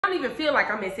don't even feel like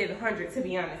I'm at 700, to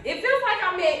be honest. It feels like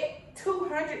I'm at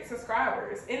 200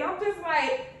 subscribers. And I'm just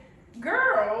like,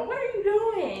 girl, what are you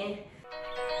doing?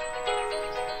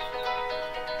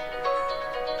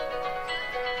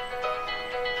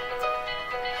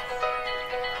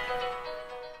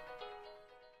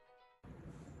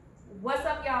 What's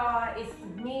up, y'all? It's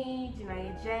me,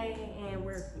 Janaya J, and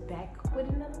we're back with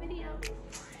another video.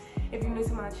 If you're new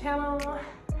to my channel,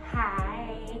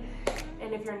 hi.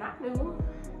 And if you're not new,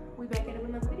 we back at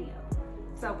another video.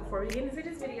 So before we get into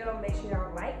this video, make sure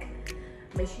y'all like,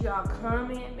 make sure y'all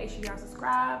comment, make sure y'all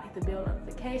subscribe, hit the bell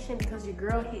notification because your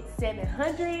girl hit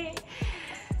 700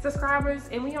 subscribers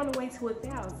and we on the way to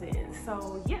 1,000.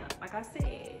 So yeah, like I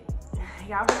said,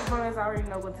 y'all ones already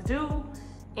know what to do.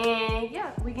 And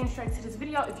yeah, we getting straight to this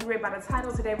video. If you read by the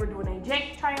title, today we're doing a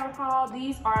jacket try on haul.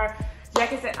 These are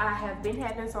jackets that I have been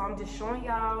having, so I'm just showing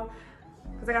y'all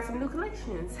because I got some new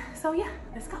collections. So yeah,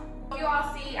 let's go. You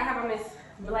all see I have on this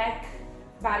black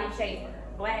body shaper.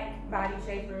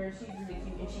 She's really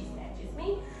cute and she matches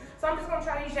me. So I'm just gonna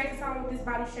try these jackets on with this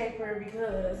body shaper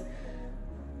because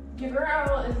your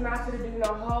girl is not gonna do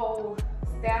no whole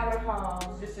styling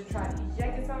hauls just to try these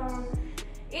jackets on.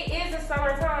 It is the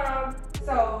summertime,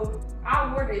 so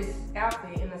I wore this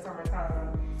outfit in the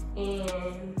summertime,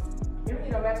 and it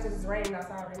really don't matter because it's raining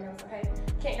outside right now, so hey,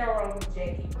 can't go wrong with the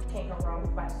jacket, can't go wrong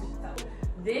with bodysuit. So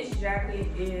this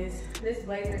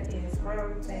blazer is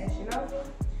from Fashion Nova.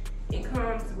 It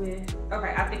comes with,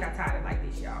 okay, I think I tied it like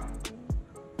this, y'all.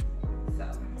 So,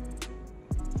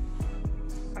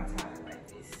 I tied it like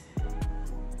this.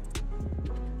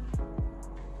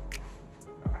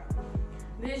 Okay.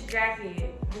 This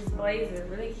jacket, this blazer,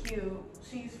 really cute.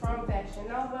 She's from Fashion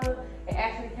Nova. It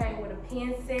actually came with a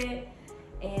pin set,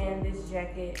 and this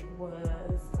jacket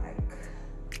was like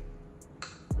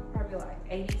probably like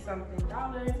 80 something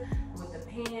dollars with the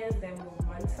pins. They were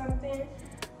 1 something.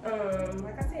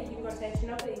 Like I said, you can go to Fashion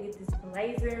Nova and get this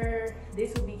blazer.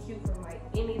 This would be cute for like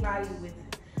anybody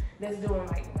that's doing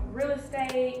like real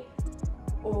estate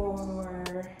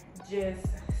or just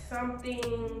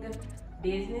something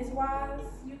business-wise.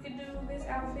 You could do this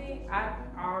outfit. I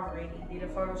already did a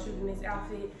photo shoot in this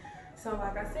outfit. So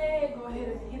like I said, go ahead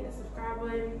and hit the subscribe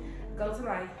button. Go to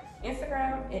my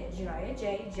Instagram at Janaya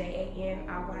J, Janiya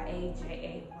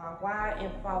Jayy,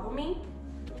 and follow me.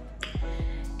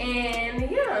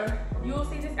 And yeah, you'll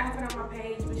see this outfit on my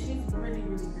page, but she's really,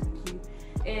 really, really cute.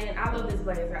 And I love this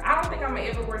blazer. I don't think I'm gonna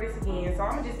ever wear this again, so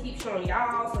I'm gonna just keep showing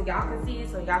y'all so y'all can see it,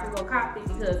 so y'all can go copy it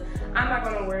because I'm not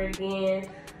gonna wear it again.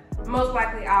 Most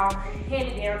likely I'll hand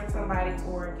it down to somebody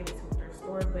or give it to a thrift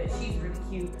store, but she's really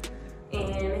cute.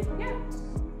 And yeah,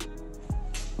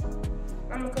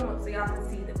 I'm gonna come up so y'all can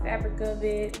see the fabric of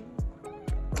it.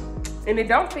 And it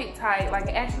don't fit tight, like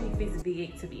it actually fits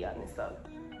big, to be honest. So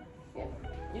yeah,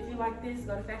 if you like this,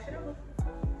 go to Fashion Nova.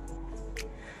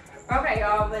 Okay,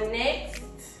 y'all, the next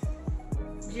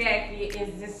jacket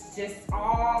is this just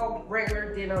all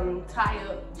regular denim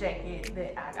tie-up jacket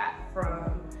that I got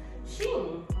from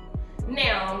Shein.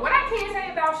 Now, what I can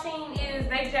say about Shein is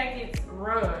they jackets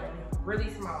run really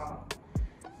small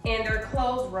and their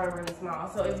clothes run really small.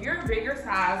 So if you're a bigger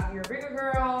size, if you're a bigger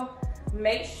girl,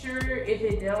 make sure if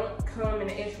it don't come in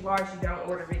an extra large, you don't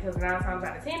order because 9 times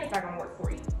out of 10, it's not gonna work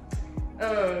for you.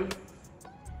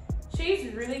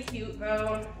 She's really cute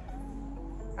though.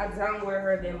 I don't wear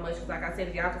her that much because like I said,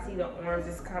 if y'all can see the arms,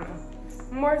 it's kind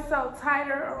of more so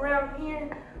tighter around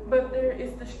here. But there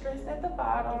is the stress at the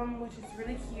bottom, which is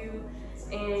really cute.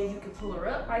 And you can pull her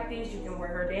up like this. You can wear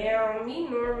her down. Me,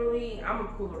 normally, I'm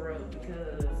gonna pull her up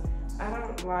because I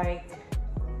don't like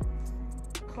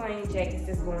plain jackets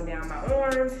that's going down my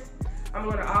arms. I'm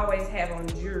gonna always have on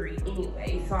jewelry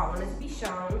anyway, so I want it to be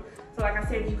shown. So like I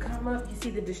said, if you come up, you see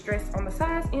the distress on the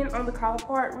sides and on the collar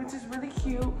part, which is really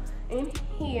cute in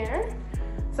here.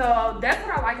 So that's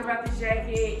what I like about this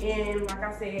jacket. And like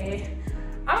I said,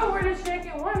 I'm gonna wear this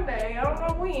jacket one day. I don't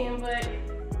know when, but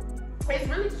it's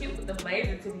really cute with the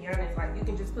blazer, to be honest. Like you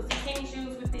can just put some tennis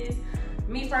shoes with this.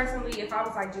 Me personally, if I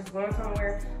was like just going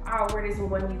somewhere, I'll wear this with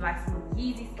one of these like some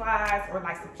Yeezy slides or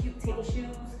like some cute tennis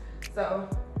shoes. So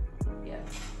yeah,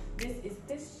 this is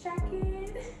this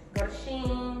jacket. Go to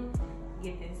Shein,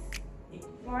 get this if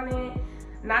you want it.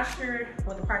 Not sure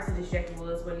what the price of this jacket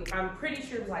was, but I'm pretty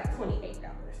sure it was like $28.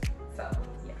 So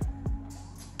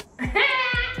yeah.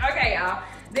 Okay, y'all.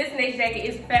 This next jacket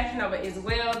is Fashion Nova as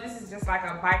well. This is just like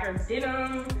a biker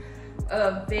denim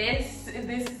vest.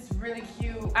 This is really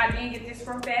cute. I did get this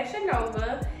from Fashion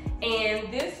Nova,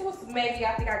 and this was maybe,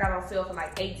 I think I got on sale for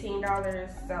like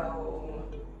 $18. So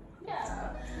yeah,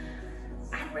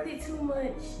 I really too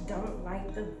much don't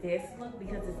like the vest look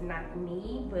because it's not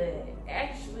me, but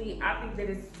actually I think that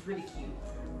it's really cute.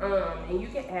 And you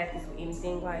can add this with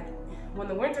anything. Like when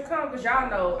the winter comes, because y'all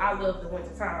know I love the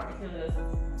winter time because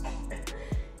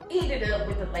eat it up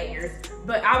with the layers.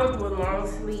 But I would do a long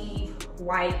sleeve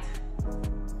white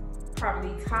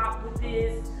probably top with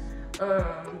this.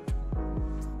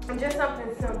 Just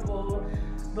something simple.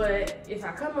 But if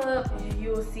I come up,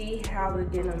 you'll see how the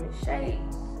denim is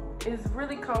shaped. It's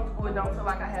really comfortable. It don't feel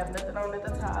like I have nothing on at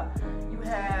the top. You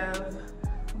have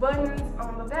buttons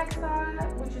on the back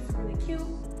side, which is really cute.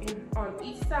 And on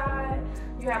each side,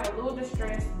 you have a little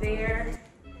distress there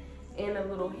and a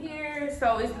little here.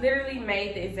 So it's literally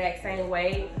made the exact same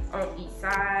way on each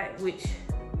side, which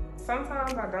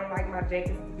sometimes I don't like my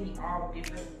jackets to be all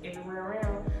different everywhere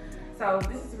around. So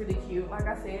this is really cute. Like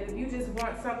I said, if you just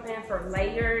want something for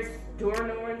layers during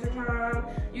the winter time,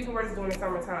 you can wear this during the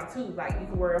summertime too. Like you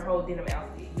can wear a whole denim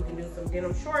outfit. You can do some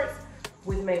denim shorts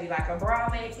with maybe like a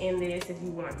bralette in this if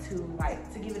you want to,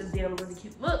 like to give it a denim really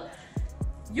cute look.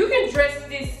 You can dress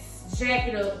this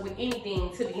jacket up with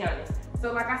anything, to be honest.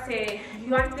 So like I said, if you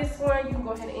like this one, you can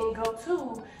go ahead and go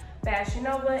to Fashion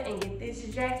Nova and get this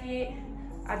jacket.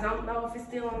 I don't know if it's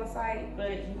still on the site, but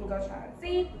you can go try and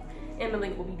see. And the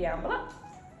link will be down below.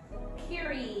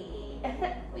 Period.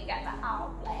 We got the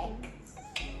all black.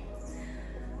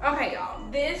 Okay, y'all.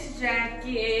 This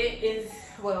jacket is,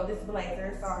 well, this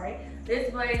blazer, sorry. This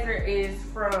blazer is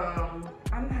from,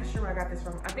 I'm not sure where I got this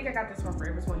from. I think I got this from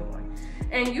Forever 21.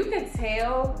 And you can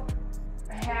tell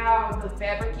how the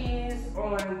fabric is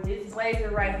on this blazer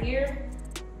right here.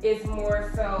 It's more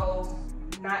so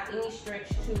not any stretch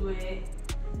to it.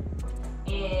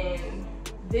 And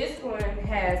this one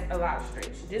has a lot of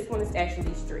stretch. This one is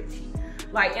actually stretchy.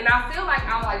 Like, and I feel like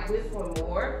I like this one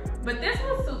more, but this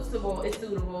one is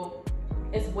suitable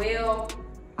as well.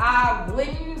 I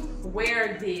wouldn't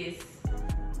wear this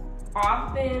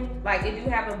often. Like, it do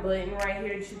have a button right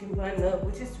here that you can button up,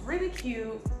 which is really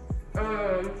cute.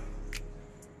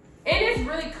 And it's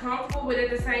really comfortable, but at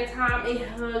the same time, it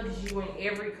hugs you in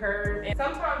every curve. And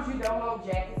sometimes you don't want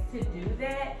jackets to do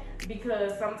that,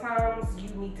 because sometimes you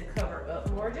need to cover up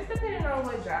more, just depending on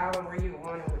what job and where you're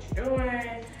going and what you're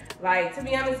doing. Like, to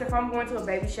be honest, if I'm going to a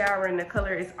baby shower and the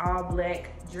color is all black,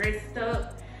 dressed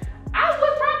up, I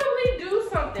would probably do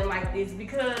something like this,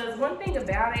 because one thing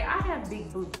about it, I have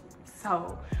big boobs.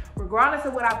 So regardless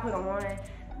of what I put on,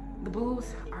 the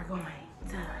boobs are going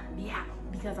to be out,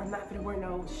 because I'm not gonna wear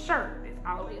no shirt that's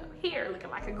all the way up here looking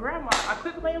like a grandma. I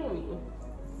quit playing with me.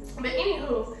 But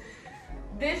anywho,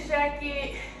 this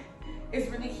jacket is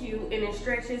really cute and it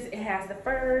stretches. It has the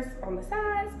furs on the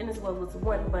sides and as well as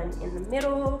one button in the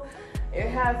middle. It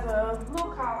has a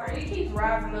little collar. It keeps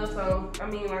rising up, so I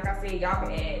mean, like I said, y'all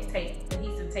can add tape,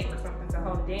 adhesive tape or something to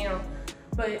hold it down.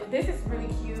 But this is really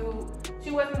cute.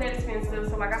 She wasn't that expensive,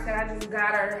 so like I said, I just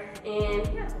got her.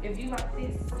 And yeah, if you like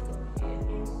this,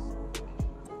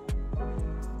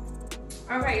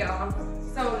 okay, y'all.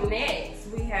 So next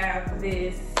we have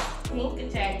this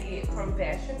pink jacket from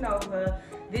Fashion Nova.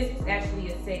 This is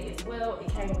actually a set as well. It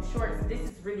came with shorts. This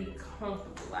is really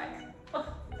comfortable. Like,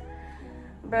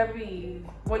 baby,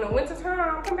 when the winter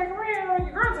time come back around,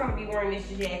 your girl's gonna be wearing this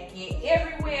jacket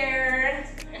everywhere.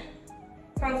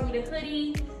 Comes with a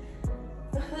hoodie,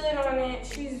 the hood on it.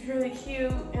 She's really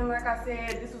cute. And like I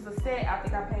said, this was a set. I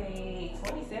think I paid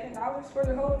 $27 for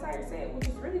the whole entire set, which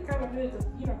is really kind of good.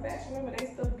 You know, Fashion Nova, they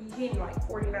still be hitting like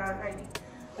 $49.90,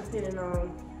 depending on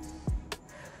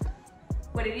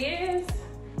what it is.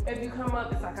 If you come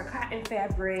up, it's like a cotton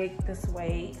fabric, the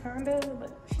suede kind of,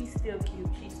 but she's still cute.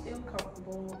 She's still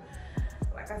comfortable.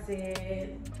 Like I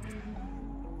said,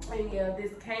 and yeah,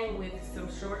 this came with some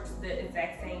shorts, the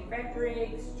exact same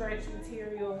fabric, stretch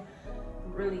material,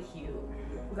 really cute.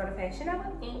 Go to Fashion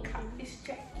Nova and cop this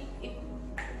jacket.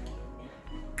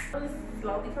 I'm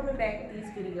slowly coming back with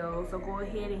these videos, so go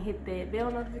ahead and hit that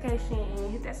bell notification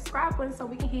and hit that subscribe button so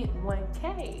we can hit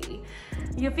 1K.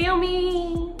 You feel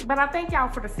me? But I thank y'all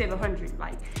for the 700.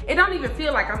 Like, it don't even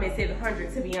feel like I'm at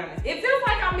 700, to be honest. It feels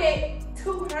like I'm at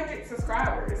 200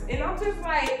 subscribers, and I'm just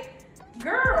like,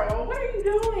 girl, what are you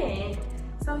doing?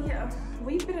 So yeah,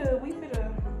 we finna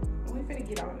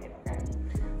get on it, okay?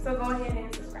 So go ahead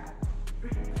and subscribe.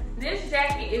 This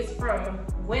jacket is from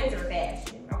Windsor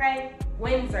Fashion, okay?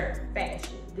 Windsor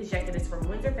Fashion. This jacket is from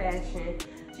Windsor Fashion.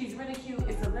 She's really cute.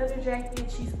 It's a leather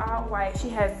jacket. She's all white. She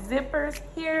has zippers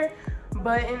here,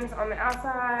 buttons on the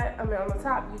outside. I mean, on the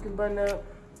top, you can button up.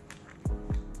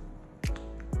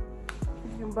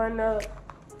 You can button up.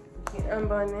 You can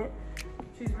unbutton it.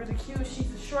 She's really cute.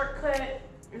 She's a shortcut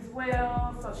as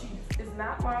well, so she is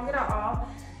not long at all.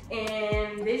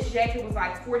 And this jacket was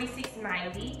like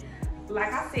 $46.90.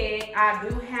 Like I said, I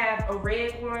do have a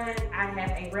red one, I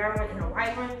have a brown one and a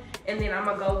white one, and then I'm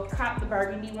gonna go cop the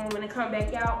burgundy one when it come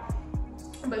back out.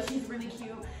 But she's really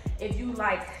cute. If you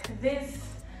like this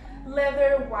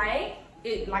leather white,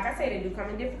 like I said, it do come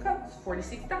in different colors.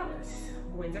 $46.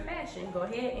 Windsor fashion. Go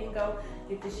ahead and go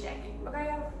get this jacket. Okay,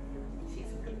 y'all? She's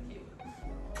really cute.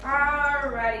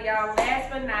 Alrighty, y'all.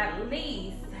 Last but not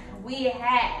least, we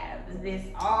have this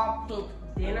all pink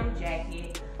denim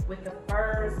jacket with the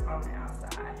furs on the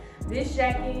outside. This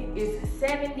jacket is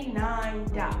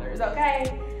 $79,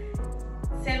 okay?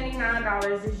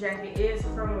 $79. This jacket is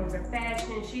from Windsor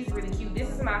Fashion. She's really cute. This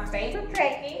is my favorite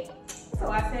jacket. So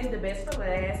I saved the best for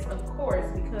last, of course,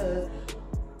 because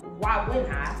why wouldn't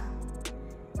I?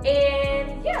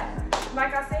 And yeah,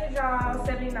 like I said, y'all,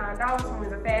 $79 from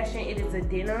Windsor Fashion. It is a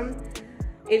denim.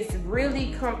 It's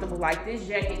really comfortable. Like, this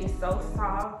jacket is so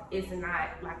soft. It's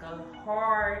not like a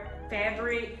hard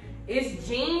fabric. It's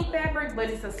jean fabric, but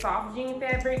it's a soft jean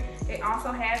fabric. It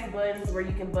also has buttons where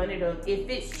you can button it up. It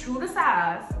fits true to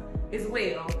size as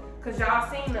well. Cause y'all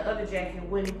seen the other jacket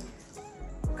wouldn't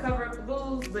cover up the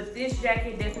boobs, but this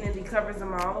jacket definitely covers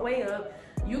them all the way up.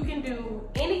 You can do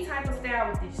any type of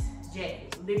style with this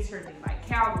jacket. Literally, like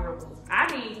cowgirls. I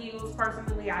did heels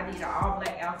personally. I did an all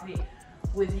black outfit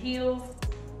with heels.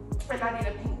 And I did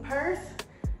a pink purse.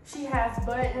 She has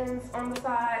buttons on the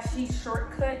side. She's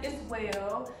shortcut as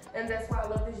well. And that's why I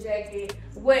love this jacket.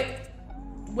 What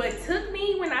took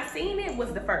me when I seen it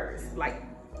was the furs. Like,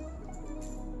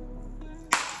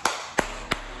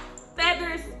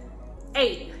 feathers,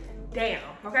 8 down,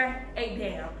 okay? 8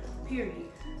 down, period.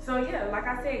 So yeah, like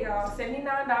I said, y'all,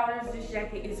 $79. This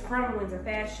jacket is from Windsor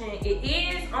Fashion. It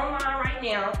is online right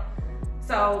now.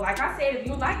 So, like I said, if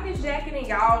you like this jacket and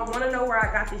y'all want to know where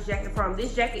I got this jacket from,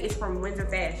 this jacket is from Windsor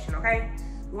Fashion, okay?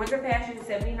 Windsor Fashion,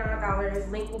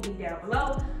 $79. Link will be down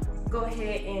below. Go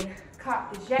ahead and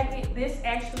cop this jacket. This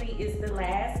actually is the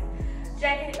last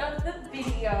jacket of the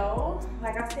video.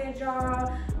 Like I said,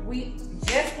 y'all, we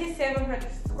just hit 700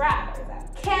 subscribers,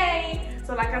 okay?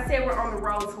 So, like I said, we're on the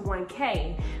road to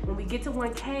 1K. When we get to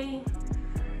 1K,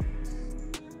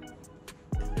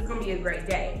 it's going to be a great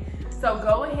day. So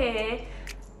go ahead,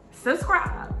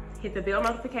 subscribe, hit the bell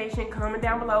notification, comment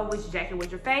down below which jacket was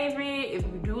your favorite. If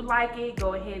you do like it,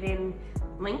 go ahead and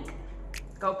link,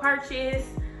 go purchase.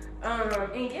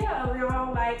 And yeah,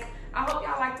 y'all, like, I hope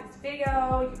y'all like this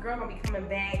video. Your girl gonna be coming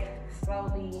back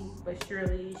slowly but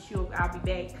surely. I'll be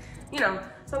back, you know.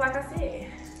 So like I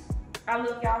said, I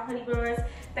love y'all, honey buns.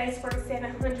 Thanks for the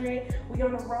 700. We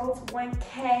on the road to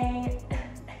 1K.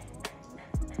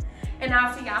 And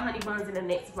I'll see y'all honey buns in the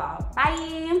next vlog.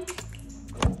 Bye.